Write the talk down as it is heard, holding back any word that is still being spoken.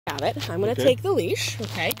have it. I'm going to take the leash,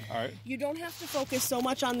 okay? All right. You don't have to focus so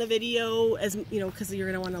much on the video as, you know, because you're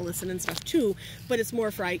going to want to listen and stuff too, but it's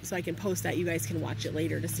more so I can post that. You guys can watch it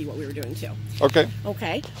later to see what we were doing too. Okay.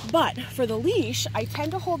 Okay, but for the leash, I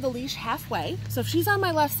tend to hold the leash halfway. So if she's on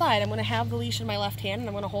my left side, I'm going to have the leash in my left hand and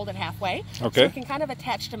I'm going to hold it halfway. Okay. So it can kind of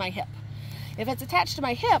attach to my hip. If it's attached to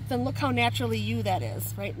my hip, then look how naturally you that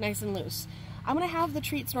is, right? Nice and loose. I'm going to have the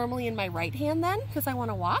treats normally in my right hand then, because I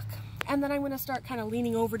want to walk. And then I'm going to start kind of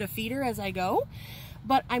leaning over to feed her as I go.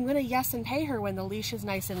 But I'm going to yes and pay her when the leash is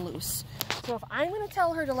nice and loose. So if I'm going to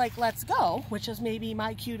tell her to like, let's go, which is maybe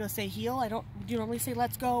my cue to say heel. Do you normally say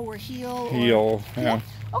let's go or heel? Heel, yeah.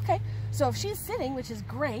 Okay, so if she's sitting, which is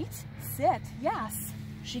great, sit, yes.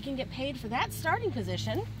 She can get paid for that starting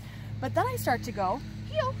position. But then I start to go,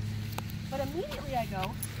 heel. But immediately I go,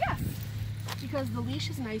 yes, because the leash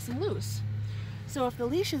is nice and loose. So if the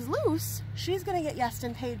leash is loose, she's going to get yes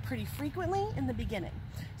and paid pretty frequently in the beginning.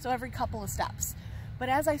 So every couple of steps. But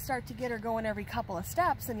as I start to get her going every couple of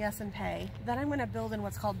steps and yes and pay, then I'm going to build in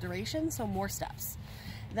what's called duration, so more steps.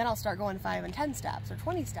 Then I'll start going 5 and 10 steps or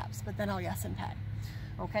 20 steps, but then I'll yes and pay.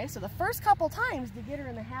 Okay, so the first couple times to get her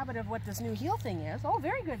in the habit of what this new heel thing is, oh,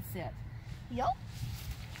 very good, sit. Heel,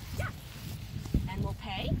 yes, and we'll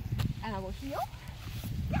pay. And I will heel,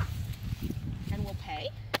 yeah, and we'll pay,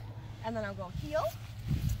 and then I'll go heel,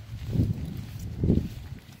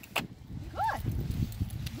 good,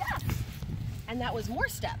 yes, and that was more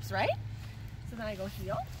steps, right? So then I go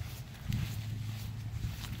heel,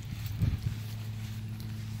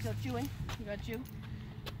 still chewing, you gotta chew,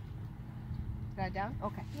 got it down,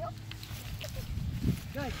 okay, heel,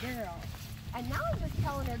 good girl, and now I'm just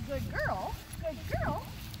telling her good girl,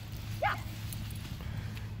 yeah.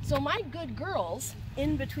 So my good girls,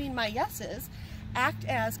 in between my yeses, act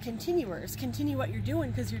as continuers. Continue what you're doing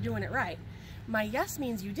because you're doing it right. My yes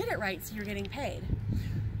means you did it right, so you're getting paid.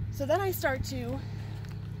 So then I start to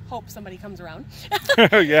hope somebody comes around.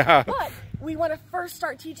 Yeah. But we want to first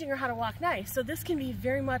start teaching her how to walk nice. So this can be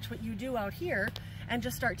very much what you do out here and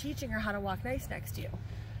just start teaching her how to walk nice next to you.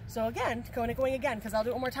 So again, going again, because I'll do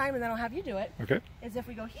it one more time and then I'll have you do it. Okay. Is if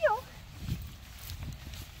we go heel,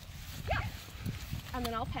 and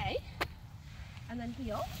then I'll pay, and then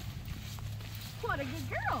heel. What a good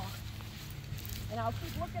girl. And I'll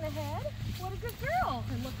keep looking ahead. What a good girl.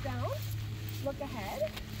 And look down, look ahead,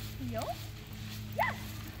 heel, yes.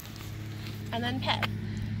 And then pay.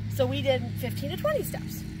 So we did 15 to 20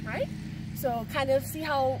 steps, right? So kind of see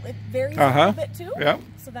how it varies a little bit too? Yeah.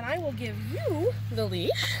 So then I will give you the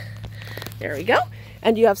leash. There we go.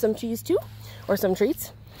 And do you have some cheese too? Or some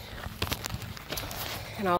treats?